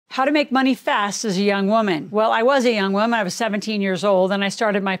How to make money fast as a young woman. Well, I was a young woman. I was 17 years old and I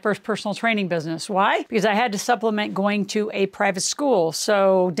started my first personal training business. Why? Because I had to supplement going to a private school.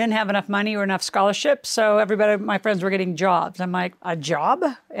 So didn't have enough money or enough scholarships. So everybody, my friends were getting jobs. I'm like, a job?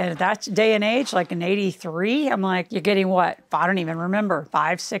 And that's day and age, like in 83. I'm like, you're getting what? I don't even remember.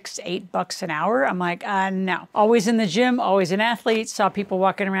 $5, $6, $8 an hour. I'm like, no. Always in the gym, always an athlete. Saw people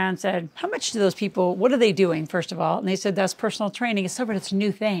walking around and said, how much do those people, what are they doing, first of all? And they said, that's personal training. It's over, it's a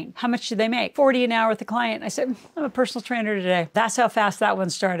new thing. How much do they make? 40 an hour with the client. I said, I'm a personal trainer today. That's how fast that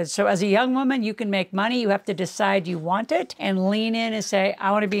one started. So as a young woman, you can make money. You have to decide you want it and lean in and say, I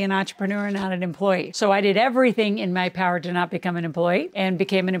want to be an entrepreneur, not an employee. So I did everything in my power to not become an employee and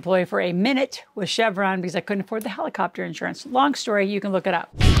became an employee for a minute with Chevron because I couldn't afford the helicopter insurance. Long story, you can look it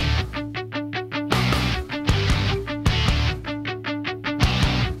up.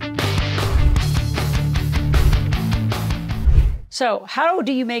 So how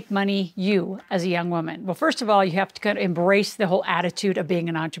do you make money, you, as a young woman? Well, first of all, you have to kind of embrace the whole attitude of being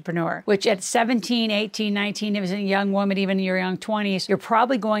an entrepreneur, which at 17, 18, 19, if you're a young woman, even in your young 20s, you're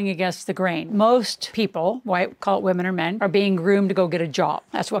probably going against the grain. Most people, call it women or men, are being groomed to go get a job.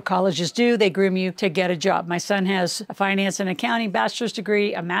 That's what colleges do. They groom you to get a job. My son has a finance and accounting bachelor's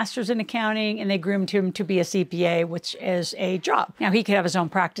degree, a master's in accounting, and they groomed him to be a CPA, which is a job. Now, he could have his own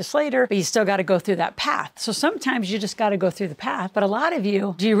practice later, but you still got to go through that path. So sometimes you just got to go through the path. But a lot of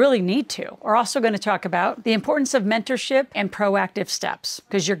you, do you really need to? We're also going to talk about the importance of mentorship and proactive steps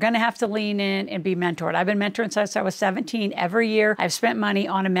because you're going to have to lean in and be mentored. I've been mentoring since I was 17. Every year, I've spent money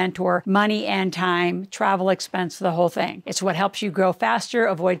on a mentor, money and time, travel expense, the whole thing. It's what helps you grow faster,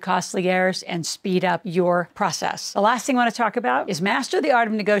 avoid costly errors, and speed up your process. The last thing I want to talk about is master the art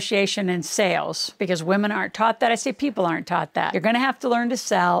of negotiation and sales because women aren't taught that. I say people aren't taught that. You're going to have to learn to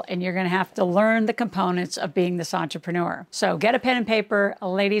sell and you're going to have to learn the components of being this entrepreneur. So get a pen and paper.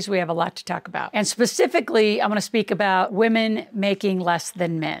 Ladies, we have a lot to talk about. And specifically, I'm going to speak about women making less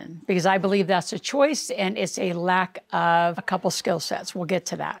than men because I believe that's a choice and it's a lack of a couple skill sets. We'll get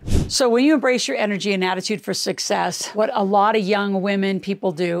to that. So when you embrace your energy and attitude for success, what a lot of young women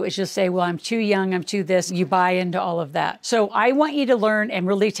people do is just say, well, I'm too young, I'm too this. You buy into all of that. So I want you to learn and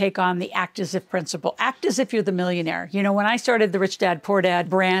really take on the act as if principle. Act as if you're the millionaire. You know, when I started the Rich Dad, Poor Dad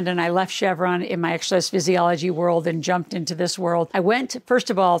brand and I left Chevron in my exercise physiology world and jumped into this world, I went, first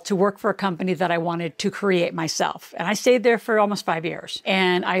of all, to work for a company that I wanted to create myself. And I stayed there for almost 5 years.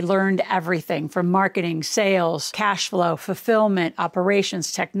 And I learned everything from marketing, sales, cash flow, fulfillment,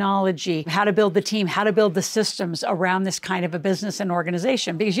 operations, technology, how to build the team, how to build the systems around this kind of a business and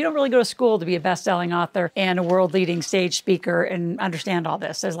organization. Because you don't really go to school to be a best-selling author and a world-leading stage speaker and understand all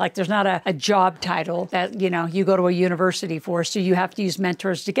this. There's not a job title that, you know, you go to a university for, so you have to use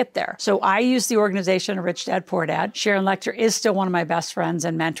mentors to get there. So I use the organization of Rich Dad, Poor Dad. Sharon Lechter is still one of my best friends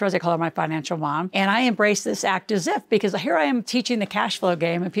and mentors. I call her my financial mom. And I embrace this act as if, because here I am teaching the cash flow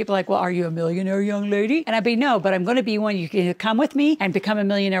game and people are like, well, are you a millionaire young lady? And I'd be, no, but I'm going to be one. You can either come with me and become a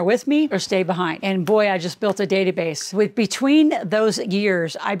millionaire with me or stay behind. And boy, I just built a database. Between those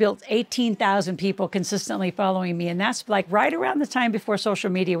years, I built 18,000 people consistently following me. And that's like right around the time before social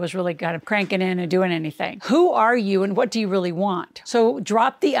media was really kind of cranking in and doing anything. Who are you and what do you really want? So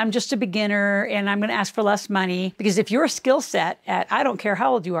drop the, I'm just a beginner and I'm going to ask for less money, because if your skill set at, I don't care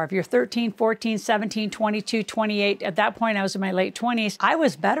how old you are, if you're 13, 14, 17, 22, 28, at that point I was in my late 20s, I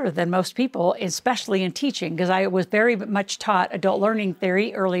was better than most people, especially in teaching, because I was very much taught adult learning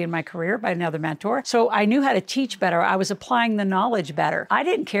theory early in my career by another mentor. So I knew how to teach better. I was applying the knowledge better. I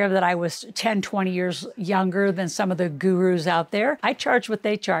didn't care that I was 10, 20 years younger than some of the gurus out there. I charged what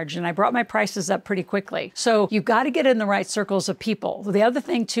they charged and I brought my prices up pretty quickly. So you've got to get in the right circles of people. The other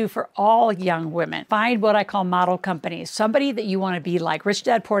thing too, for all young women, find what I call model companies. Somebody that you want to be like. Rich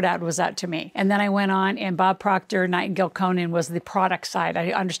Dad, Poor Dad was that to me. And then I went on and Bob Proctor, Nightingale Conan was the product side.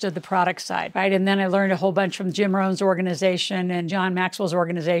 I understood the product side, right? And then I learned a whole bunch from Jim Rohn's organization and John Maxwell's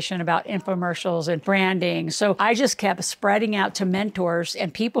organization about infomercials and branding. So I just kept spreading out to mentors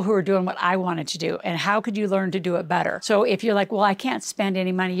and people who are doing what I wanted to do. And how could you learn to do it better? So if you're like, well, I can't spend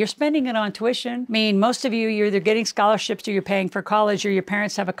any money, you're spending it on tuition. I mean, most of you, you're either getting scholarships or you're paying for college, or your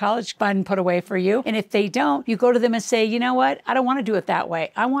parents have a college fund put away for you. And if they don't, you go to them and say, you know what? I don't want to do it that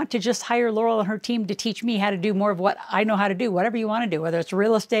way. I want to just hire Loral and her team to teach me how to do more of what I know how to do, whatever you want to do, whether it's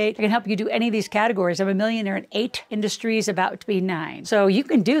real estate. I can help you do any of these categories. I'm a millionaire in 8 industries, about to be 9. So you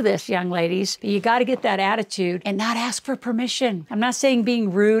can do this, young ladies, but you got to get that attitude and not ask for permission. I'm not saying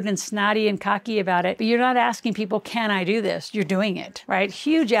being rude and snotty and cocky about it, but you're not asking people, can I do this? You're doing it, right?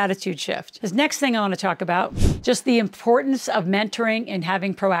 Huge attitude shift. This next thing I want to talk about, just the importance of mentoring and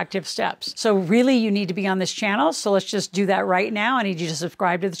having proactive steps. So really you need to be on this channel. So let's just first do that right now. I need you to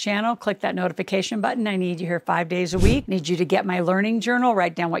subscribe to the channel, click that notification button. I need you here 5 days a week. I need you to get my learning journal,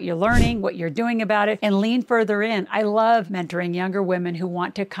 write down what you're learning, what you're doing about it, and lean further in. I love mentoring younger women who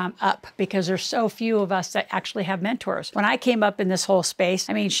want to come up because there's so few of us that actually have mentors. When I came up in this whole space,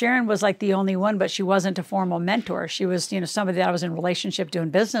 I mean, Sharon was like the only one, but she wasn't a formal mentor. She was, somebody that I was in relationship doing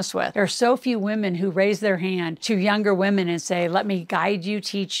business with. There are so few women who raise their hand to younger women and say, let me guide you,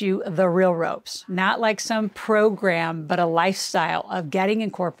 teach you the real ropes. Not like some program, but a lifestyle of getting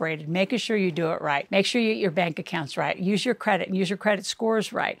incorporated, making sure you do it right. Make sure you get your bank accounts right. Use your credit and use your credit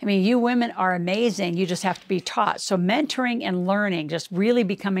scores right. I mean, you women are amazing. You just have to be taught. So mentoring and learning, just really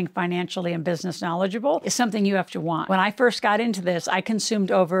becoming financially and business knowledgeable is something you have to want. When I first got into this, I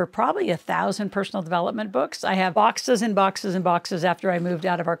consumed over probably 1,000 personal development books. I have boxes and boxes and boxes after I moved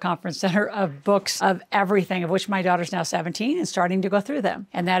out of our conference center of books of everything, of which my daughter's now 17 and starting to go through them.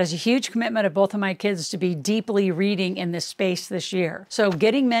 And that is a huge commitment of both of my kids to be deeply reading in this space this year. So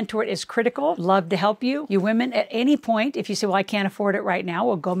getting mentored is critical. Love to help you. You women, at any point, if you say, well, I can't afford it right now,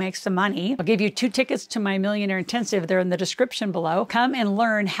 well, go make some money. I'll give you 2 tickets to my Millionaire Intensive. They're in the description below. Come and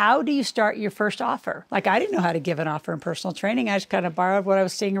learn, how do you start your first offer? Like, I didn't know how to give an offer in personal training. I just kind of borrowed what I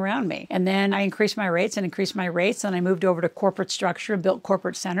was seeing around me. And then I increased my rates and increased my rates. And I moved over to corporate structure and built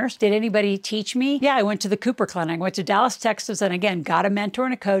corporate centers. Did anybody teach me? Yeah, I went to the Cooper Clinic. I went to Dallas, Texas, and again, got a mentor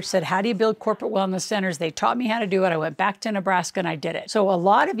and a coach, said, how do you build corporate wellness centers? They taught me how to do it. I went back to Nebraska and I did it. So a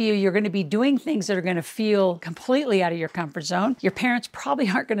lot of you, you're going to be doing things that are going to feel completely out of your comfort zone. Your parents probably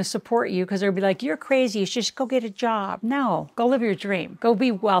aren't going to support you because they'll be like, you're crazy. You should just go get a job. No, go live your dream. Go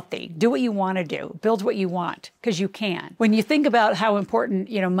be wealthy. Do what you want to do. Build what you want, because you can. When you think about how important,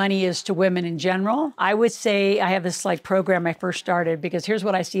 money is to women in general, I would say I have this program I first started, because here's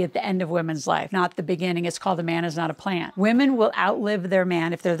what I see at the end of women's life, not the beginning. It's called The Man Is Not a Plan. Women will outlive their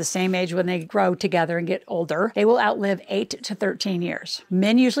man if they're the same age when they grow together and get older. They will outlive 8 to 13 years.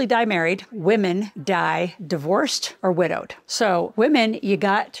 Men usually die married. Women die divorced or widowed. So women, you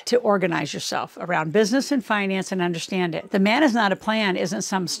got to organize yourself around business and finance and understand it. The Man Is Not a Plan isn't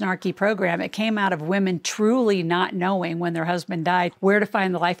some snarky program. It came out of women truly not knowing when their husband died where to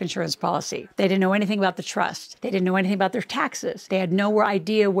find the life insurance policy. They didn't know anything about the trust. They didn't know anything about their taxes. They had no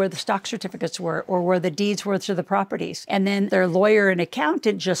idea where the stock certificates were or where the deeds were to the properties. And then their lawyer and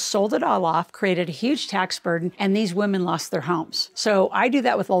accountant just sold it all off, created a huge tax burden, and these women lost their homes. So I do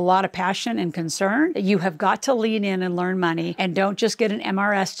that with a lot of passion and concern. You have got to lean in and learn money, and don't just get an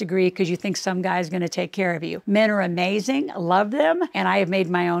MRS degree because you think some guy is going to take care of you. Men are amazing, love them, and I have made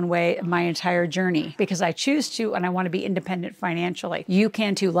my own way my entire journey because I choose to, and I want to be independent financially. You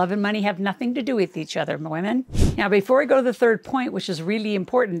can too. Love and money have nothing to do with each other, women. Now, before we go to the third point, which is really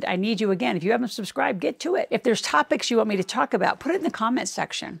important, I need you again, if you haven't subscribed, get to it. If there's topics you want me to talk about, put it in the comments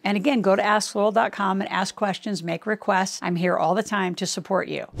section. And again, go to AskLoral.com and ask questions, make requests. I'm here all the time to support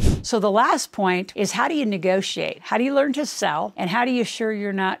you. So the last point is, how do you negotiate? How do you learn to sell? And how do you ensure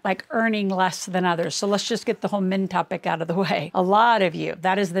you're not earning less than others? So let's just get the whole men topic out of the way. A lot of you,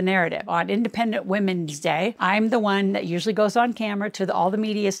 that is the narrative. On Independent Women's Day, I'm the one that usually goes on camera to all the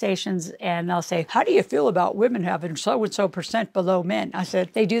media stations, and they'll say, how do you feel about women having so-and-so percent below men? I said,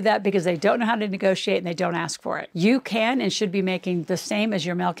 they do that because they don't know how to negotiate and they don't ask for it. You can and should be making the same as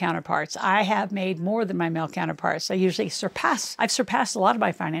your male counterparts. I have made more than my male counterparts. I've surpassed a lot of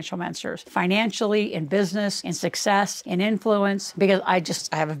my financial mentors, financially, in business, in success, in influence, because I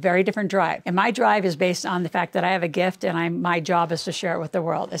have a very different drive. And my drive is based on the fact that I have a gift and my job is to share it with the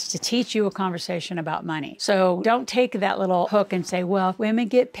world. It's to teach you a conversation about money. So don't take that little hook and say, well, women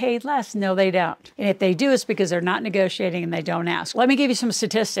get paid less. No, they don't. And if they do, it's because they're not negotiating and they don't ask. Let me give you some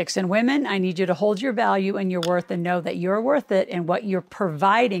statistics. And women, I need you to hold your value and your worth and know that you're worth it, and what you're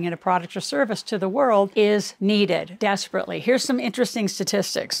providing in a product or service to the world is needed desperately. Here's some interesting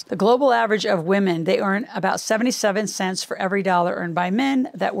statistics. The global average of women, they earn about 77 cents for every dollar earned by men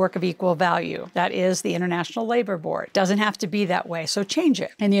that work of equal value. That is the International Labor Board. Doesn't have to be that way, so change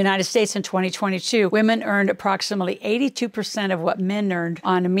it. In the United States in 2022, women earned approximately 82% of what men earned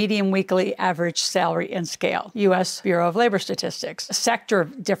on a median weekly average salary and scale. U.S. Bureau of Labor Statistics. Sector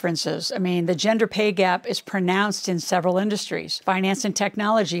differences. I mean, the gender pay gap is pronounced in several industries. Finance and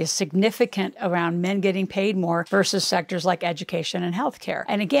technology is significant around men getting paid more versus sectors like education and healthcare.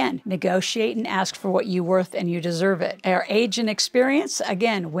 And again, negotiate and ask for what you're worth and you deserve it. Our age and experience,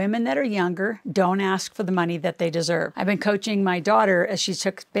 again, women that are younger don't ask for the money that they deserve. I've been coaching my daughter as she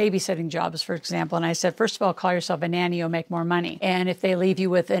took babysitting jobs, for example, and I said, first of all, call yourself a nanny, you'll make more money. And if they leave you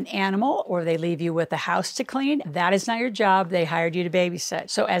with an animal or they leave you with a house to clean, that is not your job. They hired you to babysit.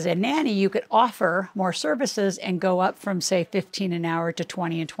 So as a nanny, you could offer more services and go up from, say, 15 an hour to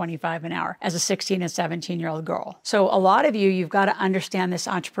 20 and 25 an hour as a 16 and 17 17-year-old girl. So a lot of you, you've got to understand this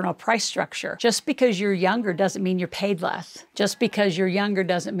entrepreneurial price structure. Just because you're younger doesn't mean you're paid less. Just because you're younger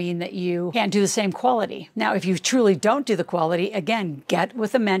doesn't mean that you can't do the same quality. Now, if you truly don't do the quality, again, get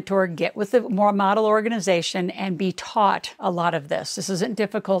with a mentor, get with a more model organization, and be taught a lot of this. This isn't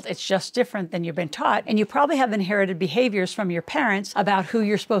difficult. It's just different than you've been taught. And you probably have inherited behaviors from your parents about who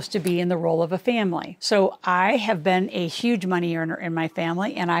you're supposed to be in the role of a family. So I have been a huge money earner in my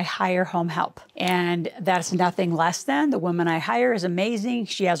family, and I hire home help. And that's nothing less than the woman I hire is amazing.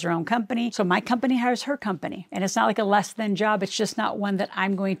 She has her own company. So my company hires her company. And it's not like a less than job. It's just not one that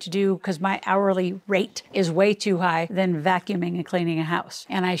I'm going to do because my hourly rate is way too high than vacuuming and cleaning a house.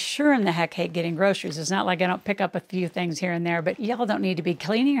 And I sure in the heck hate getting groceries. It's not like I don't pick up a few things here and there, but y'all don't need to be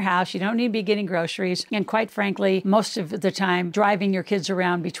cleaning your house. You don't need to be getting groceries. And quite frankly, most of the time, driving your kids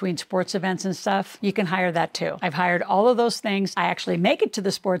around between sports events and stuff, you can hire that too. I've hired all of those things. I actually make it to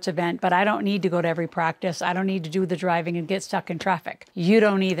the sports event, but I don't need to go to every practice. I don't need to do the driving and get stuck in traffic. You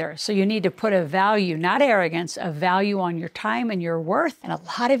don't either. So you need to put a value, not arrogance, a value on your time and your worth. And a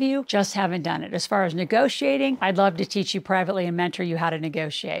lot of you just haven't done it. As far as negotiating, I'd love to teach you privately and mentor you how to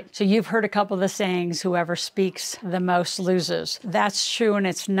negotiate. So you've heard a couple of the sayings, whoever speaks the most loses. That's true and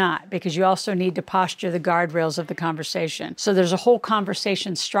it's not, because you also need to posture the guardrails of the conversation. So there's a whole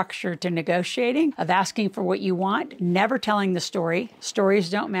conversation structure to negotiating of asking for what you want, never telling the story. Stories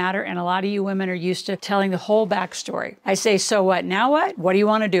don't matter. And a lot of you women are used to telling the whole backstory. I say, so what? Now what? What do you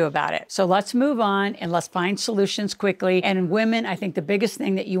want to do about it? So let's move on and let's find solutions quickly. And in women, I think the biggest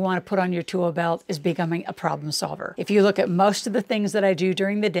thing that you want to put on your tool belt is becoming a problem solver. If you look at most of the things that I do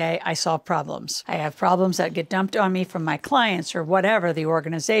during the day, I solve problems. I have problems that get dumped on me from my clients or whatever, the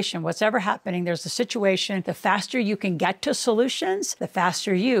organization, what's ever happening. There's a situation. The faster you can get to solutions, the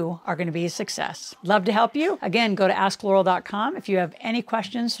faster you are going to be a success. Love to help you. Again, go to askloral.com. If you have any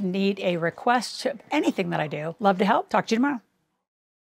questions, need a request, anything that I do, love to help. Talk to you tomorrow.